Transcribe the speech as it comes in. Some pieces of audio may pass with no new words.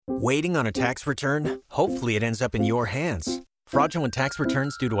Waiting on a tax return? Hopefully it ends up in your hands. Fraudulent tax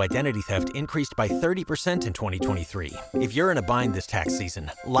returns due to identity theft increased by 30% in 2023. If you're in a bind this tax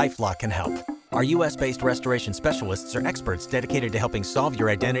season, LifeLock can help. Our U.S.-based restoration specialists are experts dedicated to helping solve your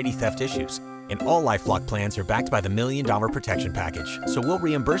identity theft issues. And all LifeLock plans are backed by the $1 Million Protection Package. So we'll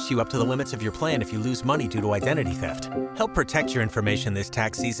reimburse you up to the limits of your plan if you lose money due to identity theft. Help protect your information this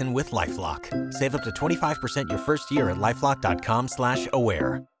tax season with LifeLock. Save up to 25% your first year at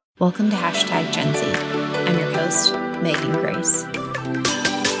LifeLock.com/aware. Welcome to #Gen Z. I'm your host, Megan Grace.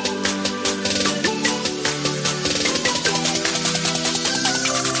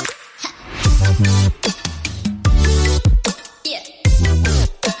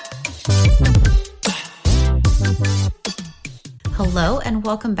 Hello and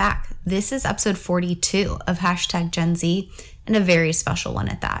welcome back. This is episode 42 of #Gen Z, and a very special one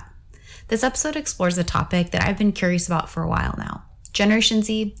at that. This episode explores a topic that I've been curious about for a while now: Generation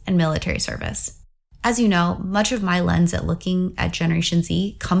Z and military service. As you know, much of my lens at looking at Generation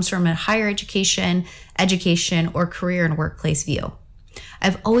Z comes from a higher education, or career and workplace view.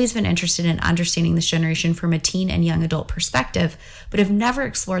 I've always been interested in understanding this generation from a teen and young adult perspective, but have never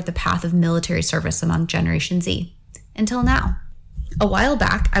explored the path of military service among Generation Z. Until now. A while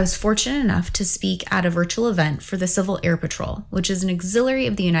back, I was fortunate enough to speak at a virtual event for the Civil Air Patrol, which is an auxiliary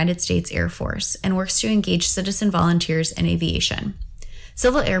of the United States Air Force and works to engage citizen volunteers in aviation.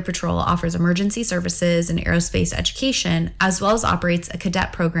 Civil Air Patrol offers emergency services and aerospace education, as well as operates a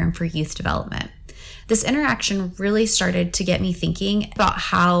cadet program for youth development. This interaction really started to get me thinking about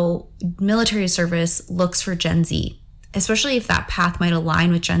how military service looks for Gen Z, especially if that path might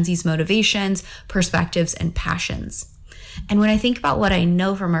align with Gen Z's motivations, perspectives, and passions. And when I think about what I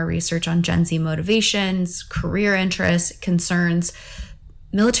know from our research on Gen Z motivations, career interests, concerns,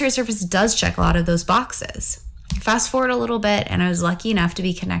 military service does check a lot of those boxes. Fast forward a little bit, and I was lucky enough to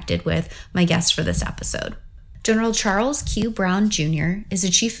be connected with my guest for this episode. General Charles Q. Brown Jr. is a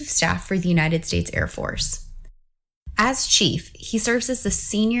Chief of Staff for the United States Air Force. As Chief, he serves as the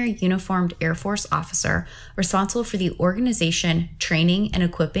senior uniformed Air Force officer responsible for the organization, training, and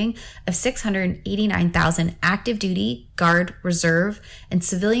equipping of 689,000 active duty, Guard, Reserve, and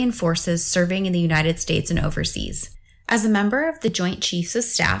civilian forces serving in the United States and overseas. As a member of the Joint Chiefs of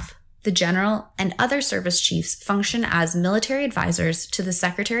Staff, the General and other service chiefs function as military advisors to the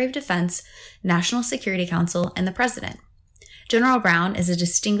Secretary of Defense, National Security Council, and the President. General Brown is a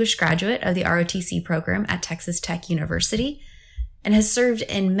distinguished graduate of the ROTC program at Texas Tech University and has served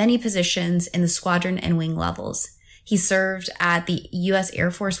in many positions in the squadron and wing levels. He served at the U.S.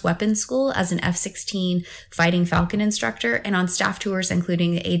 Air Force Weapons School as an F-16 Fighting Falcon instructor and on staff tours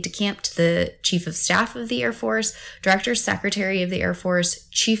including the aide-de-camp to the Chief of Staff of the Air Force, Director Secretary of the Air Force,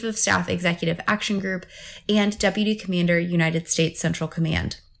 Chief of Staff Executive Action Group, and Deputy Commander United States Central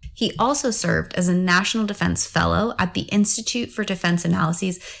Command. He also served as a National Defense Fellow at the Institute for Defense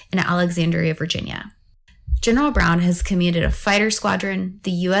Analyses in Alexandria, Virginia. General Brown has commanded a fighter squadron,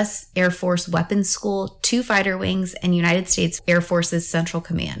 the U.S. Air Force Weapons School, 2 fighter wings, and United States Air Force's Central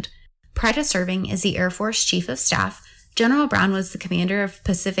Command. Prior to serving as the Air Force Chief of Staff, General Brown was the commander of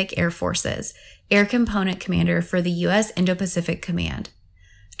Pacific Air Forces, Air Component Commander for the U.S. Indo-Pacific Command.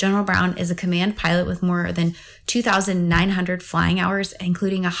 General Brown is a command pilot with more than 2,900 flying hours,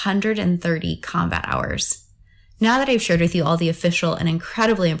 including 130 combat hours. Now that I've shared with you all the official and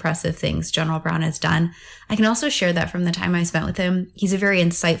incredibly impressive things General Brown has done, I can also share that from the time I spent with him, he's a very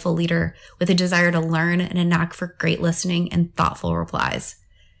insightful leader with a desire to learn and a knack for great listening and thoughtful replies.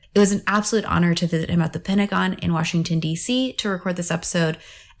 It was an absolute honor to visit him at the Pentagon in Washington, D.C. to record this episode,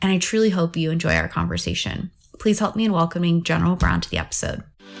 and I truly hope you enjoy our conversation. Please help me in welcoming General Brown to the episode.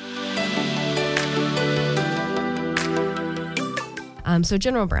 So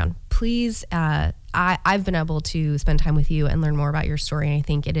General Brown, please, I've been able to spend time with you and learn more about your story, and I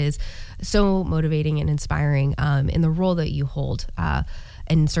think it is so motivating and inspiring in the role that you hold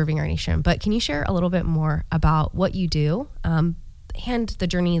in serving our nation. But can you share a little bit more about what you do and the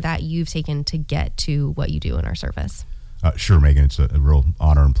journey that you've taken to get to what you do in our service? Sure, Megan. It's a real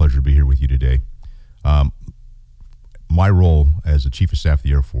honor and pleasure to be here with you today. My role as the Chief of Staff of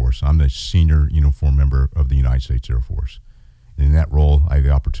the Air Force, I'm the senior uniformed member of the United States Air Force. In that role, I have the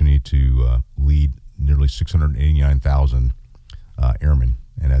opportunity to lead nearly 689,000 airmen,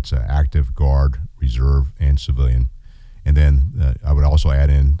 and that's active, Guard, Reserve, and civilian. And then I would also add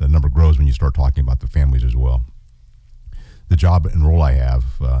in the number grows when you start talking about the families as well. The job and role I have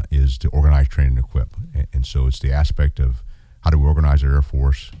is to organize, train, and equip. And so it's the aspect of how do we organize our Air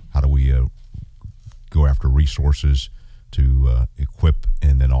Force, how do we go after resources to equip,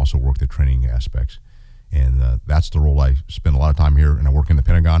 and then also work the training aspects. And that's the role I spend a lot of time here, and I work in the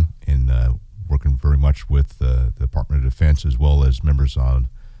Pentagon, much with the Department of Defense as well as members on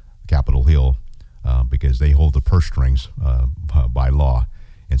Capitol Hill because they hold the purse strings by law.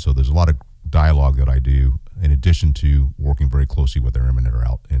 And so there's a lot of dialogue that I do in addition to working very closely with our airmen that are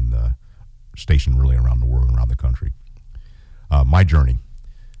out in stationed really around the world and around the country. My journey.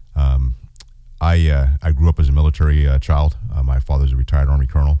 I grew up as a military child. My father's a retired Army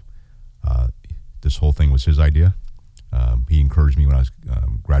colonel. This whole thing was his idea. He encouraged me when I was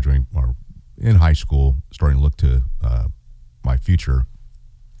graduating or in high school, starting to look to my future.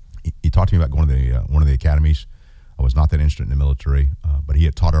 He talked to me about going to one of the academies. I was not that interested in the military, but he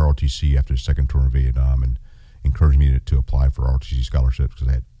had taught ROTC after his second tour in Vietnam and encouraged me to apply for ROTC scholarships because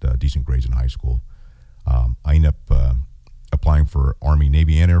I had decent grades in high school. I ended up applying for Army,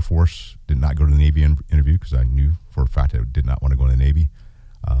 Navy, and Air Force. Did not go to the Navy interview because I knew for a fact I did not want to go to the Navy.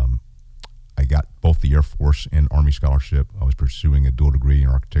 I got both the Air Force and Army scholarship. I was pursuing a dual degree in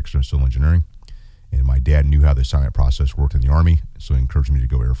architecture and civil engineering, and my dad knew how the assignment process worked in the Army, so he encouraged me to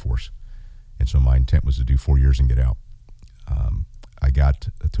go Air Force. And so my intent was to do 4 years and get out. I got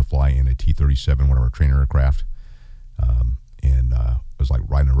to fly in a T-37, one of our trainer aircraft, and it was like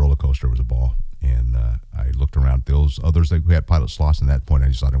riding a roller coaster. It was a ball. And I looked around those others that had pilot slots, and at that point I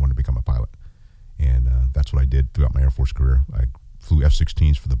decided I wanted to become a pilot. And that's what I did throughout my Air Force career. I flew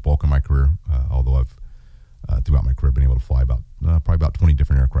F-16s for the bulk of my career, although I've throughout my career been able to fly probably about 20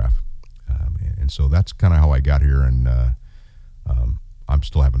 different aircraft. And so that's kind of how I got here, and I'm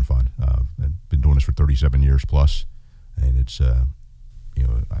still having fun. I've been doing this for 37 years plus, and it's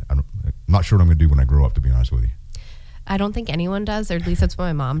I'm not sure what I'm going to do when I grow up, to be honest with you. I don't think anyone does, or at least that's what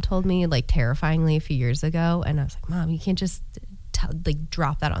my mom told me, like terrifyingly a few years ago. And I was like, Mom, you can't just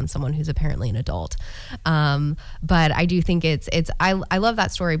drop that on someone who's apparently an adult. But I do think I love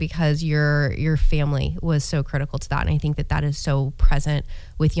that story because your family was so critical to that. And I think that is so present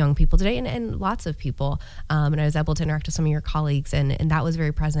with young people today and lots of people. And I was able to interact with some of your colleagues, and that was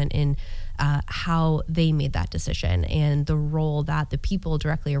very present in how they made that decision and the role that the people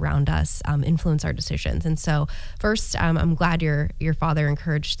directly around us influence our decisions. And so first, I'm glad your father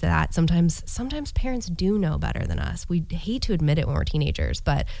encouraged that. Sometimes parents do know better than us. We hate to admit it when we're teenagers,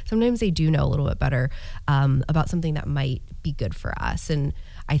 but sometimes they do know a little bit better about something that might be good for us. And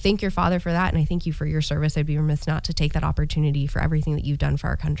I thank your father for that, and I thank you for your service. I'd be remiss not to take that opportunity for everything that you've done for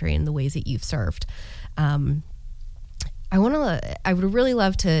our country and the ways that you've served. I would really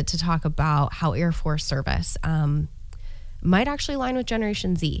love to talk about how Air Force service might actually align with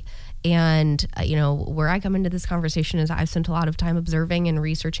Generation Z. And, where I come into this conversation is I've spent a lot of time observing and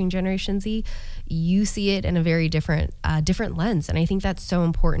researching Generation Z. You see it in a very different lens. And I think that's so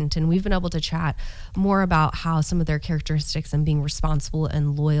important. And we've been able to chat more about how some of their characteristics and being responsible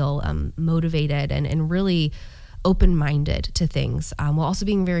and loyal, motivated and really open-minded to things, while also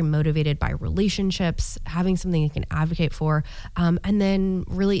being very motivated by relationships, having something they can advocate for, and then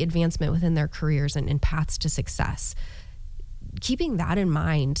really advancement within their careers and paths to success. Keeping that in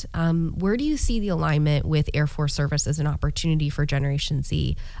mind, where do you see the alignment with Air Force service as an opportunity for Generation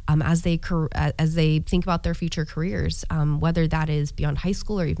Z as they think about their future careers, whether that is beyond high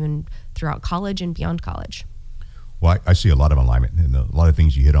school or even throughout college and beyond college? Well, I see a lot of alignment, and a lot of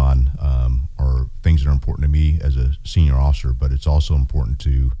things you hit on are things that are important to me as a senior officer, but it's also important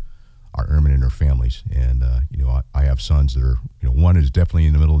to our airmen and their families. And, I have sons that are, one is definitely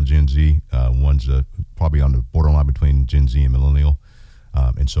in the middle of Gen Z. One's probably on the borderline between Gen Z and millennial.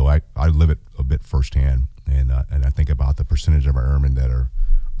 And so I live it a bit firsthand, and I think about the percentage of our airmen that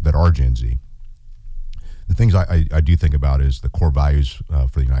are Gen Z. The things I do think about is the core values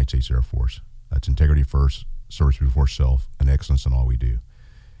for the United States Air Force. It's integrity first, service before self, and excellence in all we do.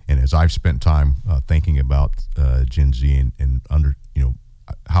 And as I've spent time thinking about Gen Z and under,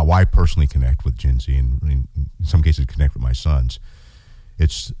 how I personally connect with Gen Z, and in some cases connect with my sons,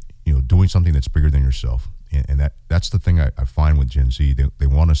 it's doing something that's bigger than yourself. And that's the thing I find with Gen Z. They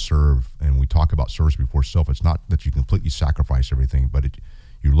want to serve, and we talk about service before self. It's not that you completely sacrifice everything, but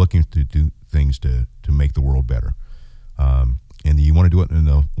you're looking to do things to make the world better. And you want to do it in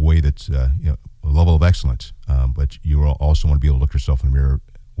a way that's a level of excellence, but you also want to be able to look yourself in the mirror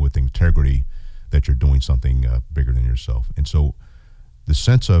with integrity that you're doing something bigger than yourself. And so the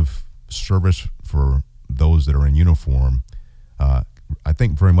sense of service for those that are in uniform, I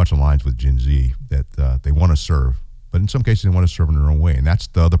think very much aligns with Gen Z, that they want to serve, but in some cases they want to serve in their own way. And that's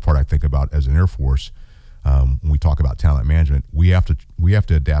the other part I think about as an Air Force. When we talk about talent management, we have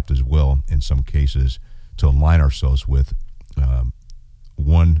to adapt as well in some cases to align ourselves with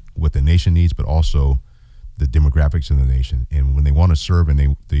what the nation needs, but also the demographics of the nation. And when they want to serve and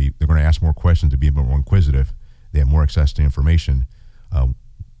they're going to ask more questions, to be more inquisitive, they have more access to information,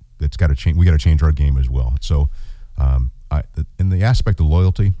 that it's got to change. We got to change our game as well. So, in the aspect of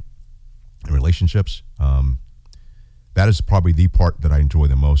loyalty and relationships, that is probably the part that I enjoy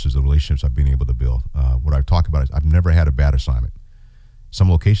the most, is the relationships I've been able to build. What I've talked about is I've never had a bad assignment.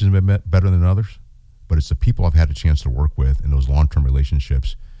 Some locations have been better than others, but it's the people I've had a chance to work with in those long-term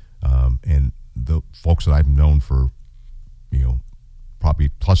relationships, and the folks that I've known for,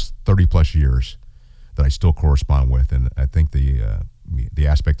 probably 30 plus years that I still correspond with. And I think the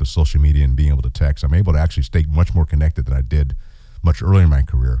aspect of social media and being able to text, I'm able to actually stay much more connected than I did much earlier in my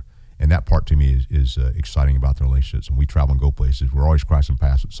career. And that part to me is exciting about the relationships. And we travel and go places. We're always crossing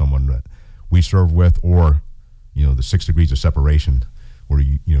paths with someone that we serve with, or, the 6 degrees of separation, where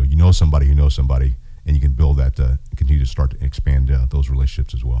you know somebody who knows somebody, and you can build that, continue to start to expand those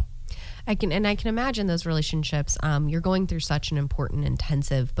relationships as well. I can imagine those relationships. You're going through such an important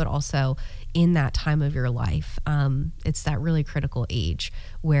intensive, but also in that time of your life, it's that really critical age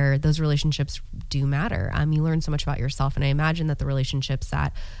where those relationships do matter. You learn so much about yourself, and I imagine that the relationships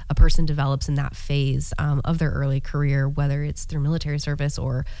that a person develops in that phase of their early career, whether it's through military service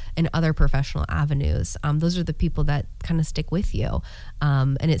or in other professional avenues, those are the people that kind of stick with you.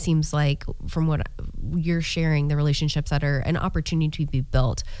 And it seems like, from what you're sharing, the relationships that are an opportunity to be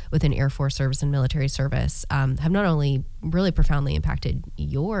built within Air Force service and military service have not only really profoundly impacted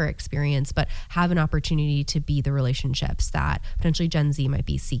your experience, but have an opportunity to be the relationships that potentially Gen Z might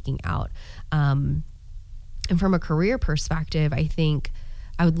be seeking out. And from a career perspective, I think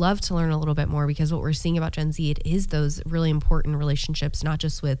I would love to learn a little bit more, because what we're seeing about Gen Z, it is those really important relationships, not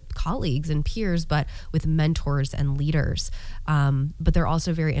just with colleagues and peers, but with mentors and leaders. But they're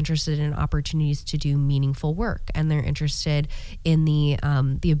also very interested in opportunities to do meaningful work, and they're interested in the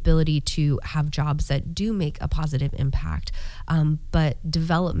ability to have jobs that do make a positive impact. But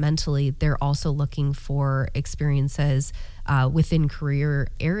developmentally, they're also looking for experiences within career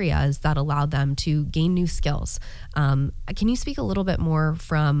areas that allow them to gain new skills. Can you speak a little bit more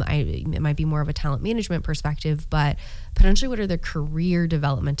from, it might be more of a talent management perspective, but potentially what are the career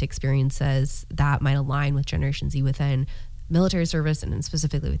development experiences that might align with Generation Z within military service and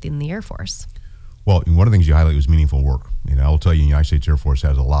specifically within the Air Force? Well, one of the things you highlight was meaningful work. I will tell you, the United States Air Force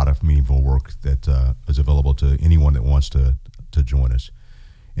has a lot of meaningful work that is available to anyone that wants to join us.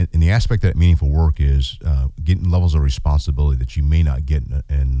 And the aspect of that meaningful work is getting levels of responsibility that you may not get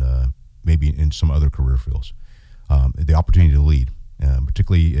in maybe in some other career fields. The opportunity to lead,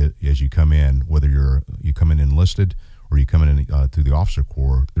 particularly as you come in, whether you come in enlisted or you come in through the officer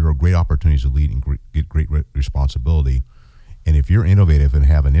corps, there are great opportunities to lead and get great responsibility. And if you're innovative and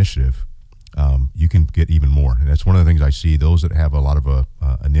have initiative, you can get even more. And that's one of the things I see. Those that have a lot of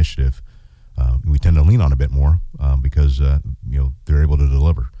initiative, we tend to lean on a bit more because they're able to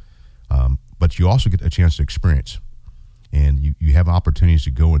deliver. But you also get a chance to experience, and you have opportunities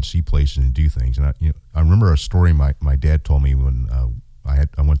to go and see places and do things. And I remember a story my dad told me when I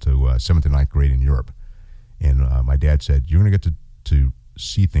went to 7th and 9th grade in Europe, and my dad said, "You're going to get to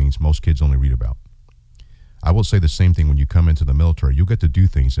see things most kids only read about." I will say the same thing when you come into the military. You'll get to do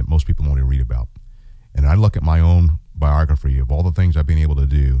things that most people only read about. And I look at my own biography of all the things I've been able to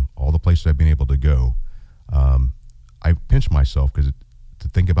do, all the places I've been able to go. I pinch myself to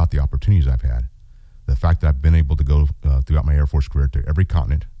think about the opportunities I've had. The fact that I've been able to go throughout my Air Force career to every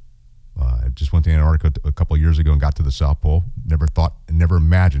continent. I just went to Antarctica a couple of years ago and got to the South Pole. Never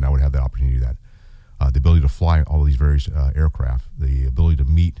imagined I would have the opportunity to do that. The ability to fly all of these various aircraft, the ability to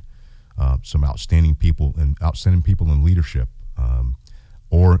meet some outstanding people in leadership,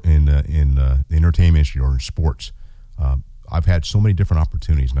 or in the entertainment industry or in sports. I've had so many different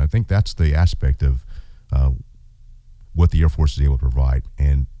opportunities, and I think that's the aspect of what the Air Force is able to provide.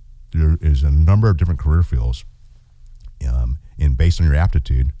 And there is a number of different career fields, and based on your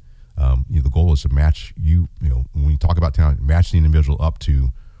aptitude, the goal is to match when we talk about talent, match the individual up to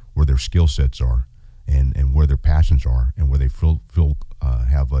where their skill sets are, and where their passions are, and where they feel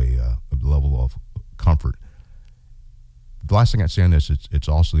have a level of comfort. The last thing I'd say on this, it's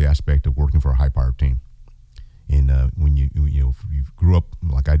also the aspect of working for a high-powered team. And when you grew up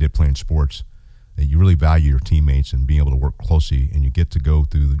like I did playing sports, you really value your teammates and being able to work closely, and you get to go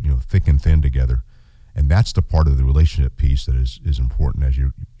through thick and thin together. And that's the part of the relationship piece that is important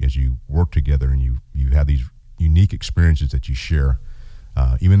as you work together, and you have these unique experiences that you share,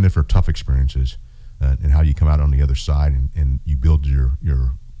 even if they're tough experiences, and how you come out on the other side and you build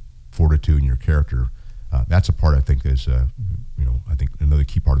your fortitude and your character. That's a part I think is I think another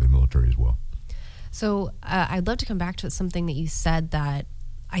key part of the military as well. So I'd love to come back to something that you said that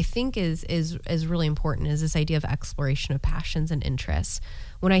I think is really important, is this idea of exploration of passions and interests.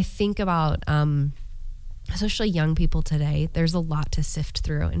 When I think about especially young people today, there's a lot to sift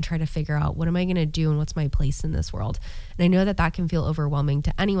through and try to figure out, what am I going to do and what's my place in this world? And I know that that can feel overwhelming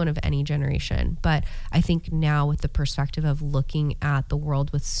to anyone of any generation, but I think now with the perspective of looking at the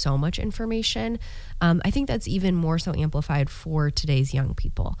world with so much information, I think that's even more so amplified for today's young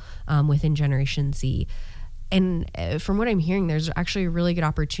people within Generation Z. And from what I'm hearing, there's actually a really good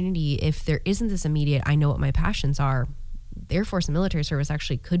opportunity if there isn't this immediate, I know what my passions are. Air Force and military service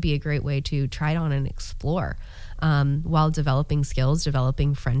actually could be a great way to try it on and explore while developing skills,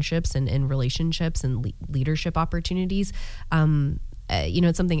 developing friendships and relationships and leadership opportunities.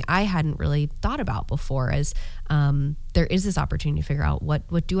 It's something I hadn't really thought about before, as there is this opportunity to figure out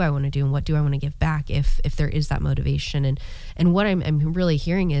what do I want to do and what do I want to give back if there is that motivation. And what I'm really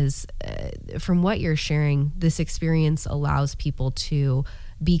hearing is from what you're sharing, this experience allows people to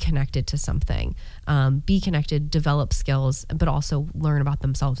be connected to something, be connected, develop skills, but also learn about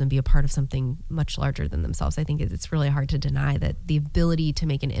themselves and be a part of something much larger than themselves. I think it's really hard to deny that the ability to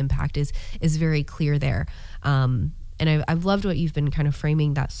make an impact is very clear there. And I've loved what you've been kind of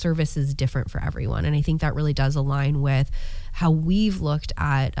framing, that service is different for everyone. And I think that really does align with how we've looked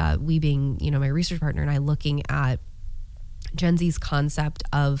at, we being, my research partner and I, looking at Gen Z's concept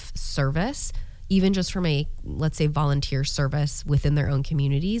of service, even just from a, let's say, volunteer service within their own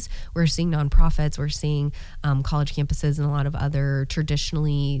communities. We're seeing nonprofits, we're seeing college campuses and a lot of other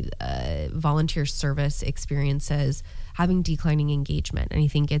traditionally volunteer service experiences having declining engagement. And I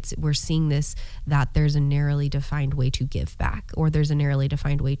think we're seeing this, that there's a narrowly defined way to give back, or there's a narrowly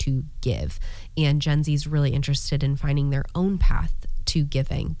defined way to give. And Gen Z is really interested in finding their own path to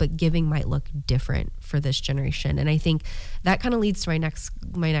giving, but giving might look different for this generation. And I think that kind of leads to my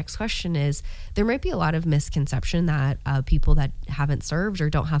next question is, there might be a lot of misconception that people that haven't served or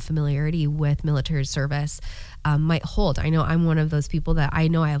don't have familiarity with military service might hold. I know I'm one of those people that I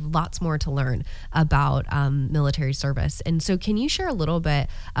know I have lots more to learn about military service. And so can you share a little bit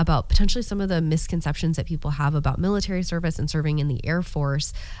about potentially some of the misconceptions that people have about military service and serving in the Air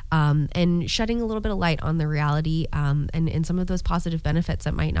Force, and shedding a little bit of light on the reality and some of those positive benefits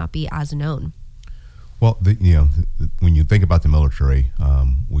that might not be as known? Well, when you think about the military,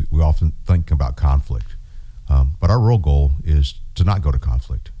 we often think about conflict, but our real goal is to not go to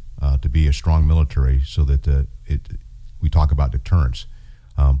conflict, to be a strong military, so that we talk about deterrence,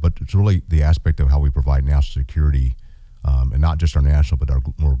 but it's really the aspect of how we provide national security, and not just our national, but our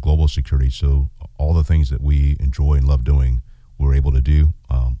more global security. So all the things that we enjoy and love doing, we're able to do.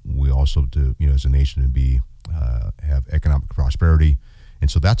 We also do, as a nation, to have economic prosperity,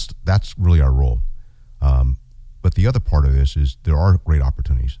 and so that's really our role. But the other part of this is there are great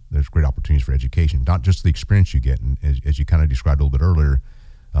opportunities. There's great opportunities for education, not just the experience you get. And as you kind of described a little bit earlier,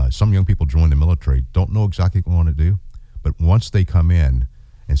 some young people join the military, don't know exactly what they want to do, but once they come in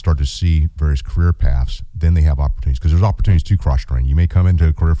and start to see various career paths, then they have opportunities, because there's opportunities to cross-train. You may come into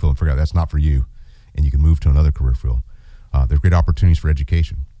a career field and figure out that's not for you, and you can move to another career field. There's great opportunities for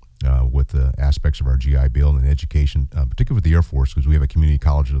education with the aspects of our GI Bill and education, particularly with the Air Force, because we have a community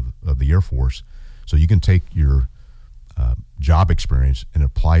college of the Air Force. So you can take your job experience and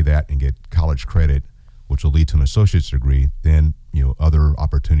apply that and get college credit, which will lead to an associate's degree. Then other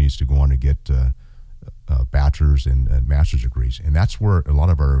opportunities to go on to get bachelor's and master's degrees, and that's where a lot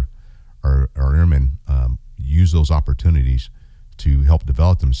of our airmen use those opportunities to help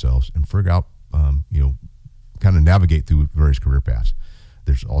develop themselves and figure out kind of navigate through various career paths.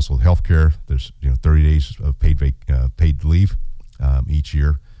 There's also healthcare. There's 30 days of paid leave each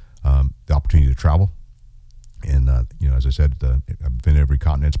year. The opportunity to travel, and as I said, I've been to every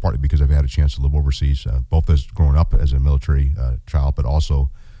continent. It's partly because I've had a chance to live overseas, both as growing up as a military child, but also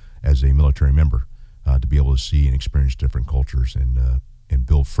as a military member, to be able to see and experience different cultures and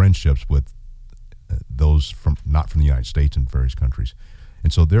build friendships with those not from the United States and various countries.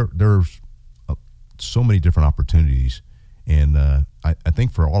 And so there's so many different opportunities, and I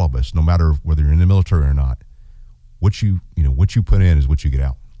think for all of us, no matter whether you're in the military or not, what you put in is what you get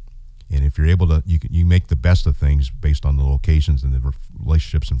out. And if you're able to, you make the best of things based on the locations and the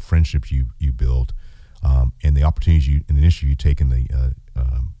relationships and friendships you build, and the opportunities and the initiative you take in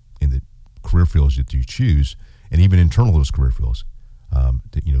the career fields that you choose, and even internal those career fields,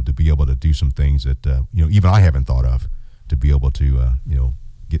 to be able to do some things that even I haven't thought of, to be able to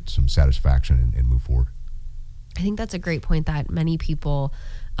get some satisfaction and move forward. I think that's a great point, that many people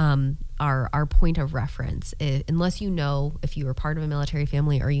our point of reference, unless if you were part of a military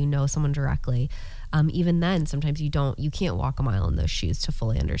family or someone directly, even then sometimes you can't walk a mile in those shoes to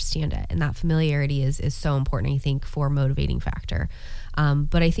fully understand it. And that familiarity is so important, I think, for a motivating factor.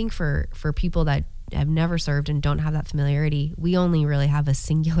 But I think for people that have never served and don't have that familiarity, we only really have a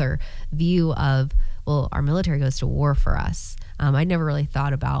singular view of well, our military goes to war for us. I'd never really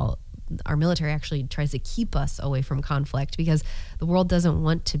thought about our military actually tries to keep us away from conflict because the world doesn't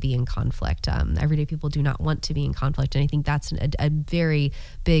want to be in conflict. Everyday people do not want to be in conflict. And I think that's a very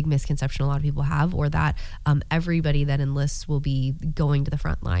big misconception a lot of people have, or that everybody that enlists will be going to the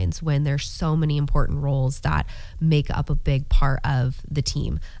front lines when there's so many important roles that make up a big part of the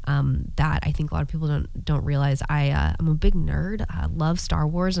team that I think a lot of people don't realize. I'm a big nerd. I love Star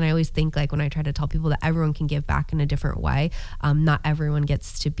Wars. And I always think, like, when I try to tell people that everyone can give back in a different way, not everyone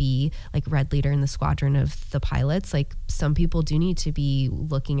gets to be like red leader in the squadron of the pilots. Like, some people do need to be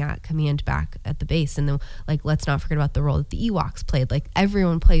looking at command back at the base. And then, like, let's not forget about the role that the Ewoks played. Like,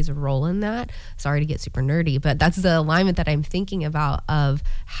 everyone plays a role in that. Sorry to get super nerdy, but that's the alignment that I'm thinking about of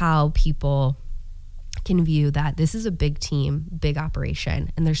how people can view that this is a big team, big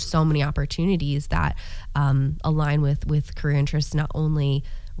operation, and there's so many opportunities that align with career interests, not only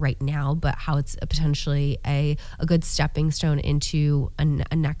right now, but how it's potentially a good stepping stone into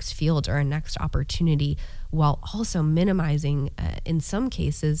a next field or a next opportunity, while also minimizing, in some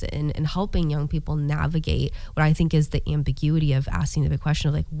cases, and helping young people navigate what I think is the ambiguity of asking the big question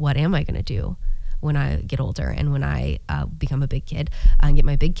of, like, what am I going to do when I get older and when I become a big kid and get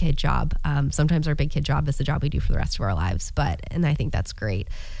my big kid job. Sometimes our big kid job is the job we do for the rest of our lives, and I think that's great.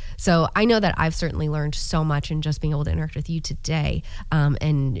 So I know that I've certainly learned so much in just being able to interact with you today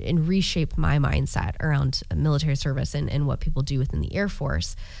and reshape my mindset around military service and what people do within the Air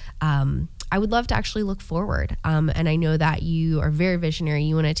Force. I would love to actually look forward. And I know that you are very visionary.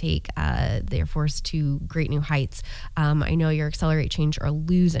 You want to take the Air Force to great new heights. I know your Accelerate, Change, or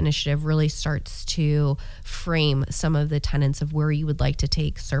Lose initiative really starts to frame some of the tenets of where you would like to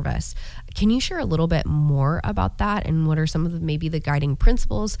take service. Can you share a little bit more about that, and what are some of maybe the guiding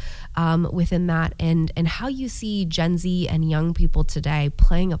principles within that, and how you see Gen Z and young people today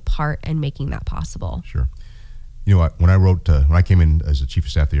playing a part in making that possible? Sure. You know, when I came in as the Chief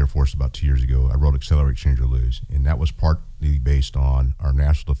of Staff of the Air Force about 2 years ago, I wrote Accelerate, Change, or Lose, and that was partly based on our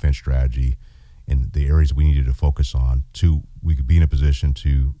national defense strategy and the areas we needed to focus on. Two, we could be in a position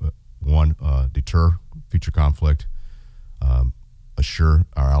to, one, deter future conflict, assure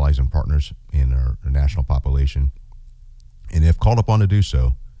our allies and partners in our national population, and if called upon to do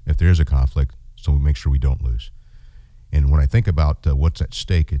so, if there is a conflict, so we make sure we don't lose. And when I think about what's at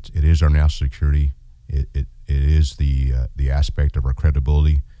stake, it is our national security. It is the aspect of our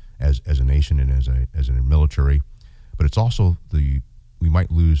credibility as a nation and as a military, but it's also we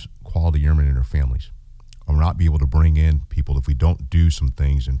might lose quality airmen and their families, or not be able to bring in people if we don't do some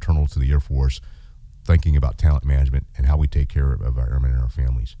things internal to the Air Force, thinking about talent management and how we take care of our airmen and our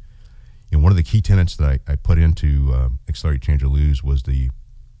families. And one of the key tenets that I put into Accelerate, Change, or Lose was the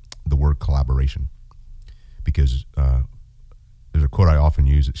word collaboration, because there's a quote I often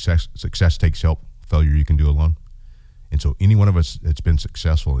use: success takes help, failure you can do alone. And so any one of us that's been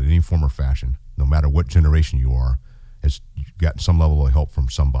successful in any form or fashion, no matter what generation you are, has gotten some level of help from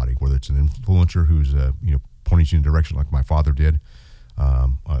somebody, whether it's an influencer who's pointing you in a direction like my father did,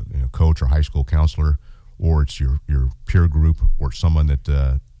 coach or high school counselor, or it's your peer group, or someone that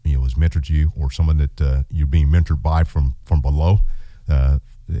has mentored you, or someone that you're being mentored by from below.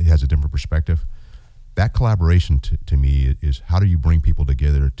 It has a different perspective. That collaboration to me is, how do you bring people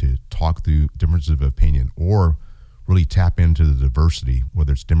together to talk through differences of opinion, or really tap into the diversity,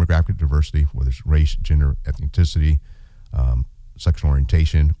 whether it's demographic diversity, whether it's race, gender, ethnicity, sexual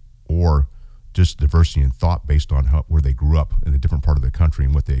orientation, or just diversity in thought based on where they grew up in a different part of the country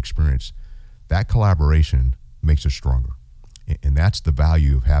and what they experienced. That collaboration makes us stronger. And that's the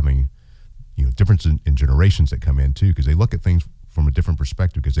value of having difference in generations that come in too, because they look at things from a different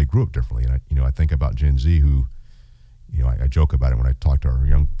perspective because they grew up differently. And I think about Gen Z, who, I joke about it when I talk to our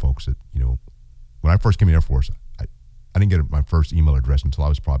young folks that, when I first came to the Air Force, I didn't get my first email address until I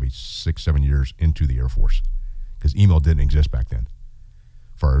was probably 6-7 years into the Air Force, because email didn't exist back then.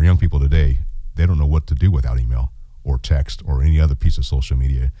 For our young people today, they don't know what to do without email or text or any other piece of social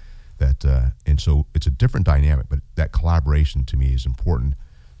media. And so it's a different dynamic, but that collaboration to me is important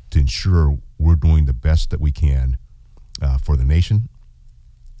to ensure we're doing the best that we can for the nation.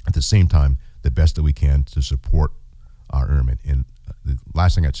 At the same time, the best that we can to support our airmen. And the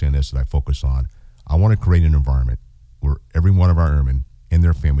last thing I'd say on this that I focus on, I want to create an environment where every one of our airmen and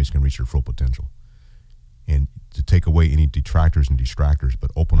their families can reach their full potential, and to take away any detractors and distractors,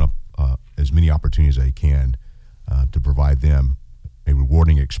 but open up as many opportunities as I can to provide them a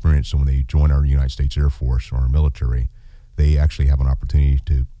rewarding experience. So when they join our United States Air Force or our military, they actually have an opportunity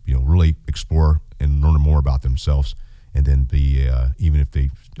to really explore and learn more about themselves, and then be even if they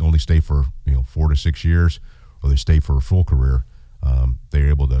only stay for 4 to 6 years, or they stay for a full career, they're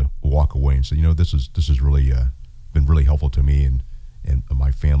able to walk away and say, this is really been really helpful to me and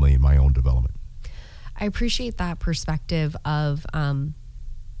my family and my own development. I appreciate that perspective of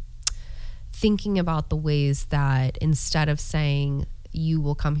thinking about the ways that instead of saying you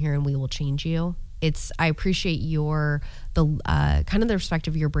will come here and we will change you, I appreciate the kind of the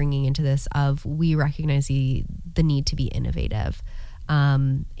perspective you're bringing into this of we recognize the need to be innovative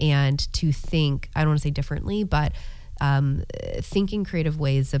and to think, I don't want to say differently, but thinking creative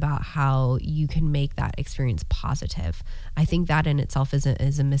ways about how you can make that experience positive. I think that in itself is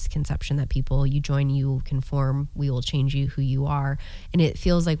a misconception that people, you join, you will conform, we will change you who you are. And it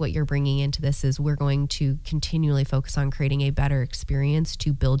feels like what you're bringing into this is we're going to continually focus on creating a better experience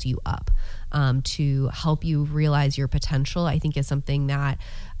to build you up, to help you realize your potential. I think is something that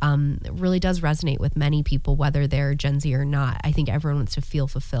really does resonate with many people, whether they're Gen Z or not. I think everyone wants to feel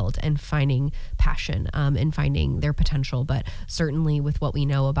fulfilled and finding passion and finding their potential. But certainly with what we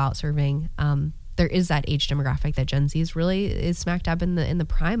know about serving, there is that age demographic that Gen Z is smack dab in the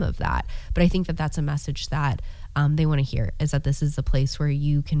prime of that. But I think that that's a message that they want to hear, is that this is a place where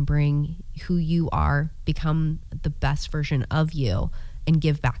you can bring who you are, become the best version of you, and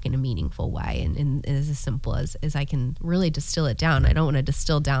give back in a meaningful way. And it is as simple as I can really distill it down. I don't want to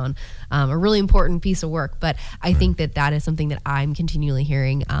distill down a really important piece of work, but I think that is something that I'm continually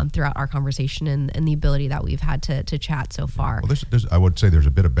hearing throughout our conversation and the ability that we've had to chat so far. Well, I would say there's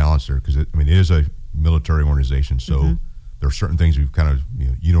a bit of balance there because it is a military organization. So there are certain things we've kind of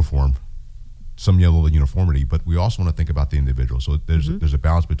uniformed, some level of uniformity, but we also want to think about the individual. So there's a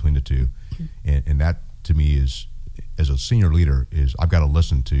balance between the two. And that to me is, as a senior leader, is I've got to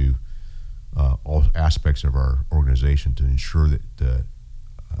listen to all aspects of our organization to ensure that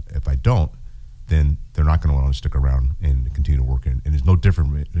if I don't, then they're not going to want to stick around and continue to work in. And it's no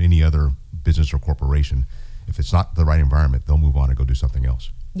different than any other business or corporation. If it's not the right environment, they'll move on and go do something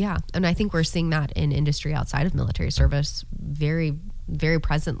else. Yeah, and I think we're seeing that in industry outside of military service very, very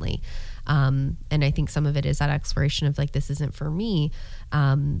presently. And I think some of it is that exploration of like, this isn't for me.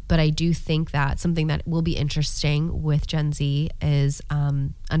 But I do think that something that will be interesting with Gen Z is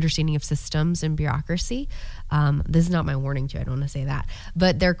understanding of systems and bureaucracy. This is not my warning to you, I don't want to say that,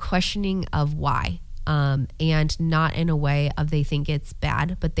 but they're questioning of why. And not in a way of they think it's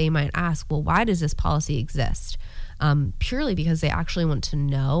bad, but they might ask, well, why does this policy exist? Purely because they actually want to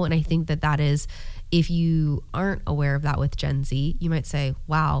know. And I think that is, if you aren't aware of that with Gen Z, you might say,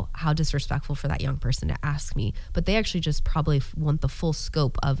 wow, how disrespectful for that young person to ask me. But they actually just probably want the full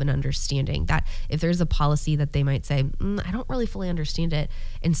scope of an understanding that if there's a policy that they might say, I don't really fully understand it,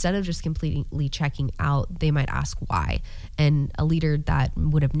 instead of just completely checking out, they might ask why. And a leader that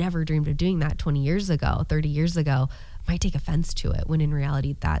would have never dreamed of doing that 20 years ago, 30 years ago, might take offense to it, when in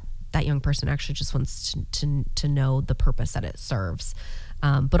reality that young person actually just wants to know the purpose that it serves.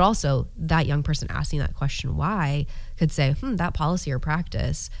 But also that young person asking that question why could say, that policy or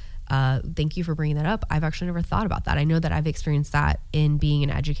practice, thank you for bringing that up. I've actually never thought about that. I know that I've experienced that in being an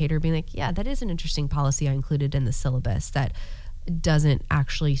educator, being like, yeah, that is an interesting policy I included in the syllabus that doesn't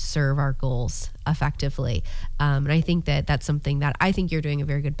actually serve our goals effectively. And I think that that's something that I think you're doing a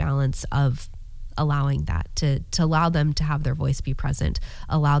very good balance of allowing that to allow them to have their voice be present,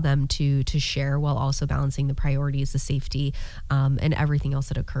 allow them to share while also balancing the priorities, the safety, and everything else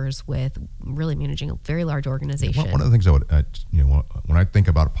that occurs with really managing a very large organization. One of the things I would, when I think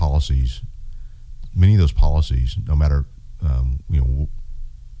about policies, many of those policies, no matter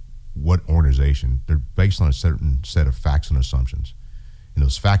what organization, they're based on a certain set of facts and assumptions. And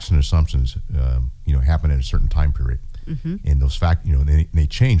those facts and assumptions, happen at a certain time period. And those facts, they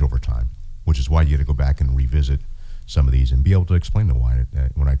change over time, which is why you got to go back and revisit some of these and be able to explain to why.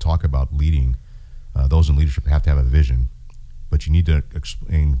 When I talk about leading, those in leadership have to have a vision, but you need to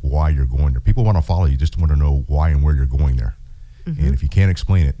explain why you're going there. People want to follow you, just want to know why and where you're going there. And if you can't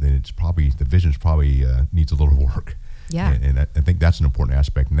explain it, then it's probably, the vision's probably needs a little work. Yeah. And I think that's an important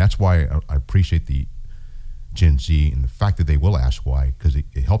aspect. And that's why I appreciate the Gen Z and the fact that they will ask why, because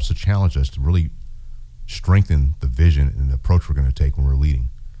it helps to challenge us to really strengthen the vision and the approach we're going to take when we're leading.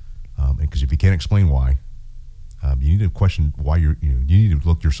 Because if you can't explain why, you need to question why you need to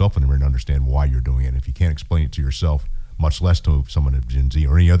look yourself in the mirror and understand why you're doing it. If you can't explain it to yourself, much less to someone of Gen Z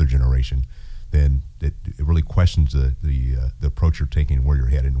or any other generation, then it really questions the approach you're taking, where you're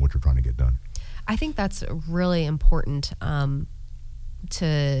headed, and what you're trying to get done. I think that's really important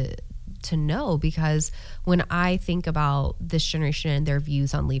to know, because when I think about this generation and their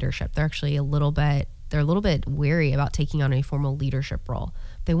views on leadership, they're actually a little bit wary about taking on a formal leadership role.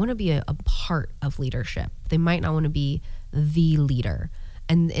 They want to be a part of leadership. They might not want to be the leader.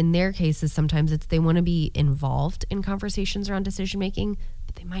 And in their cases, sometimes they want to be involved in conversations around decision making,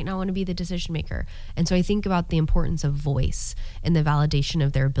 but they might not want to be the decision maker. And so I think about the importance of voice and the validation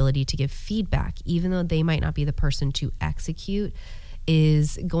of their ability to give feedback, even though they might not be the person to execute,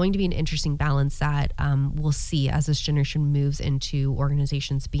 is going to be an interesting balance that we'll see as this generation moves into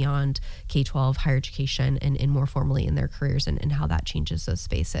organizations beyond K-12, higher education, and more formally in their careers, and how that changes those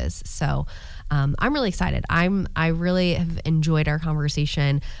spaces. So I'm really excited. I really have enjoyed our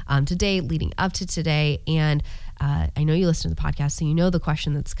conversation today, leading up to today, and I know you listen to the podcast, so you know the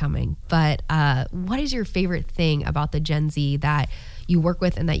question that's coming. But what is your favorite thing about the Gen Z that you work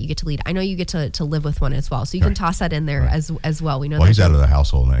with and that you get to lead? I know you get to live with one as well, so you can toss that in there as well. We know. Well, he's out of the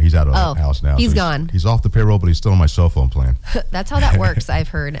household now. He's out of the house now. He's gone. He's off the payroll, but he's still on my cell phone plan. That's how that works, I've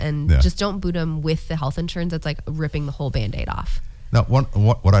heard. And just don't boot him with the health insurance. That's like ripping the whole Band-Aid off. Now,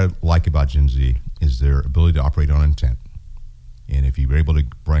 what I like about Gen Z is their ability to operate on intent. And if you're able to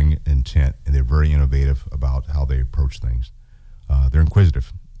bring intent, and they're very innovative about how they approach things, they're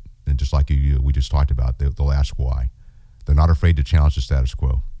inquisitive. And just like we just talked about, they'll ask why. They're not afraid to challenge the status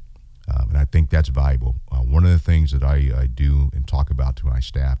quo. And I think that's valuable. One of the things that I do and talk about to my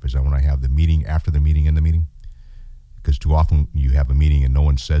staff is that when I have the meeting, after the meeting, in the meeting, because too often you have a meeting and no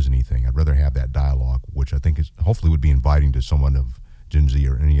one says anything. I'd rather have that dialogue, which I think is hopefully would be inviting to someone of Gen Z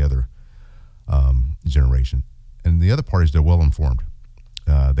or any other generation. And the other part is they're well informed.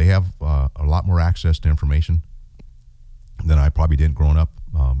 They have a lot more access to information than I probably did growing up.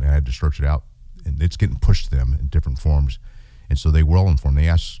 And I had to search it out, and it's getting pushed to them in different forms. And so they're well informed. They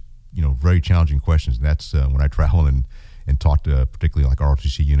ask, very challenging questions. And that's when I travel and talk to particularly like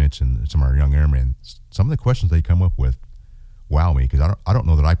ROTC units and some of our young airmen. Some of the questions they come up with wow me, because I don't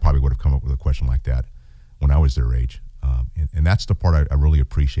know that I probably would have come up with a question like that when I was their age. And that's the part I really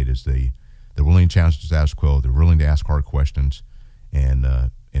appreciate is they're willing to challenge the status quo. They're willing to ask hard questions and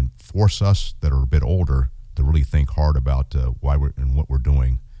force us that are a bit older to really think hard about why we're and what we're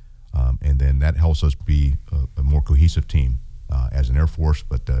doing. And then that helps us be a more cohesive team as an Air Force,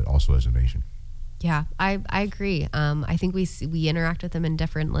 but also as a nation. Yeah, I agree. I think we interact with them in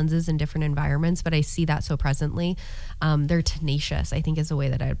different lenses and different environments, but I see that so presently. They're tenacious, I think is the way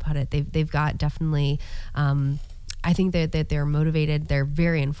that I'd put it. They've got definitely, I think that they're motivated. They're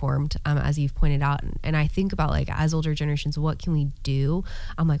very informed, as you've pointed out. And I think about like as older generations, what can we do?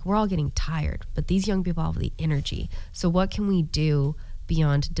 I'm like, we're all getting tired, but these young people have the energy. So what can we do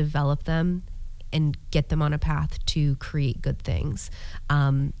beyond develop them and get them on a path to create good things?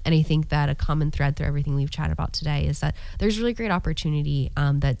 And I think that a common thread through everything we've chatted about today is that there's really great opportunity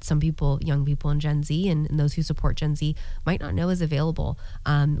that some people, young people in Gen Z and those who support Gen Z might not know is available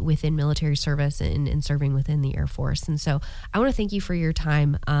within military service and serving within the Air Force. And so I want to thank you for your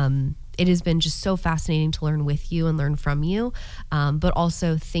time. It has been just so fascinating to learn with you and learn from you, but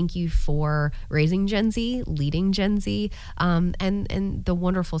also thank you for raising Gen Z, leading Gen Z, and the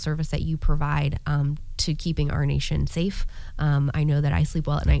wonderful service that you provide to keeping our nation safe. I know that I sleep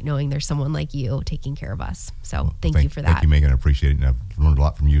well at night knowing there's someone like you taking care of us. So thank you for that. Thank you, Megan. I appreciate it, and I've learned a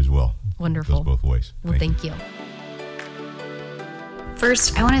lot from you as well. Wonderful. It goes both ways. Well, thank you.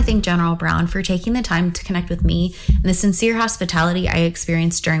 First, I want to thank General Brown for taking the time to connect with me and the sincere hospitality I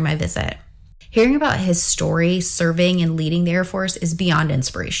experienced during my visit. Hearing about his story serving and leading the Air Force is beyond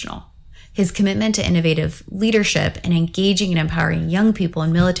inspirational. His commitment to innovative leadership and engaging and empowering young people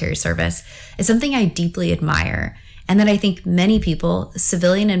in military service is something I deeply admire, and that I think many people,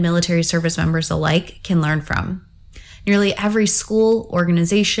 civilian and military service members alike, can learn from. Nearly every school,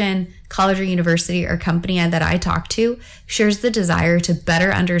 organization, college or university or company that I talk to shares the desire to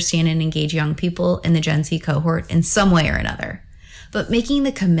better understand and engage young people in the Gen Z cohort in some way or another. But making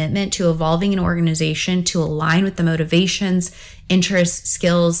the commitment to evolving an organization to align with the motivations, interests,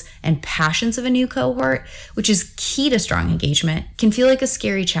 skills, and passions of a new cohort, which is key to strong engagement, can feel like a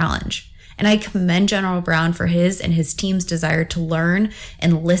scary challenge. And I commend General Brown for his and his team's desire to learn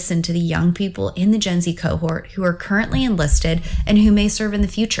and listen to the young people in the Gen Z cohort who are currently enlisted and who may serve in the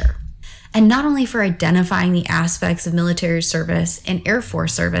future. And not only for identifying the aspects of military service and Air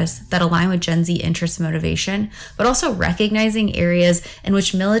Force service that align with Gen Z interests and motivation, but also recognizing areas in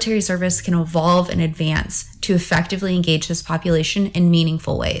which military service can evolve and advance to effectively engage this population in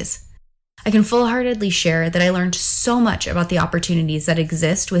meaningful ways. I can full-heartedly share that I learned so much about the opportunities that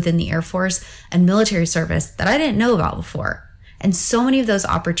exist within the Air Force and military service that I didn't know about before. And so many of those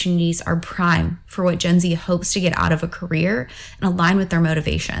opportunities are prime for what Gen Z hopes to get out of a career and align with their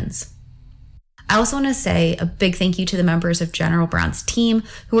motivations. I also want to say a big thank you to the members of General Brown's team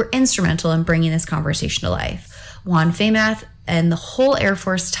who were instrumental in bringing this conversation to life. Juan Famath, and the whole Air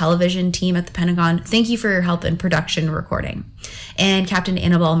Force television team at the Pentagon, thank you for your help in production and recording. And Captain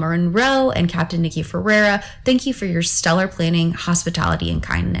Annabelle Monroe and Captain Nikki Ferreira, thank you for your stellar planning, hospitality, and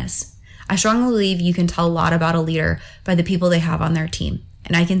kindness. I strongly believe you can tell a lot about a leader by the people they have on their team.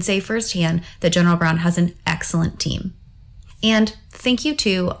 And I can say firsthand that General Brown has an excellent team. And thank you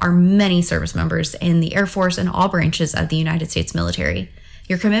to our many service members in the Air Force and all branches of the United States military.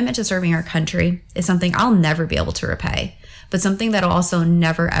 Your commitment to serving our country is something I'll never be able to repay, but something that I'll also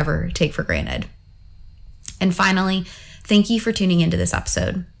never, ever take for granted. And finally, thank you for tuning into this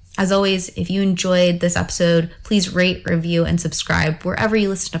episode. As always, if you enjoyed this episode, please rate, review, and subscribe wherever you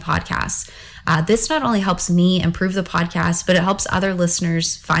listen to podcasts. This not only helps me improve the podcast, but it helps other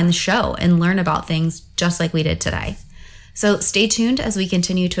listeners find the show and learn about things just like we did today. So stay tuned as we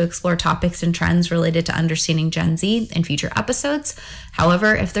continue to explore topics and trends related to understanding Gen Z in future episodes.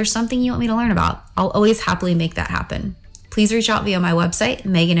 However, if there's something you want me to learn about, I'll always happily make that happen. Please reach out via my website,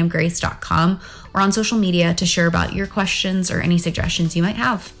 meganmgrace.com, or on social media to share about your questions or any suggestions you might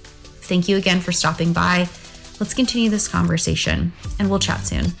have. Thank you again for stopping by. Let's continue this conversation, and we'll chat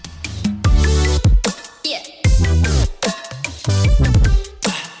soon.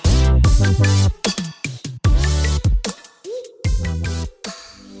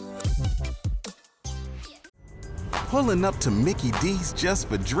 Pulling up to Mickey D's just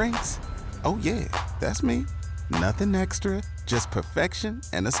for drinks? Oh yeah, that's me. Nothing extra, just perfection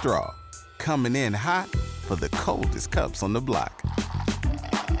and a straw. Coming in hot for the coldest cups on the block.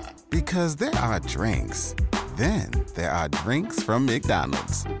 Because there are drinks. Then there are drinks from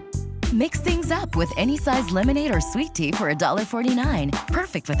McDonald's. Mix things up with any size lemonade or sweet tea for $1.49.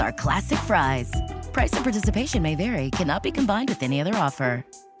 Perfect with our classic fries. Price and participation may vary. Cannot be combined with any other offer.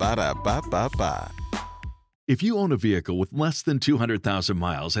 Ba-da-ba-ba-ba. If you own a vehicle with less than 200,000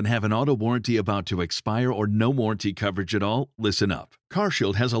 miles and have an auto warranty about to expire or no warranty coverage at all, listen up.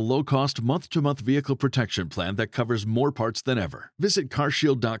 CarShield has a low-cost month-to-month vehicle protection plan that covers more parts than ever. Visit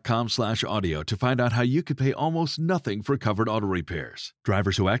carshield.com/audio to find out how you could pay almost nothing for covered auto repairs.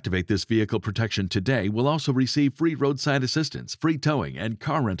 Drivers who activate this vehicle protection today will also receive free roadside assistance, free towing, and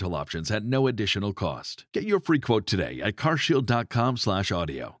car rental options at no additional cost. Get your free quote today at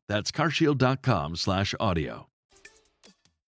carshield.com/audio. That's carshield.com/audio.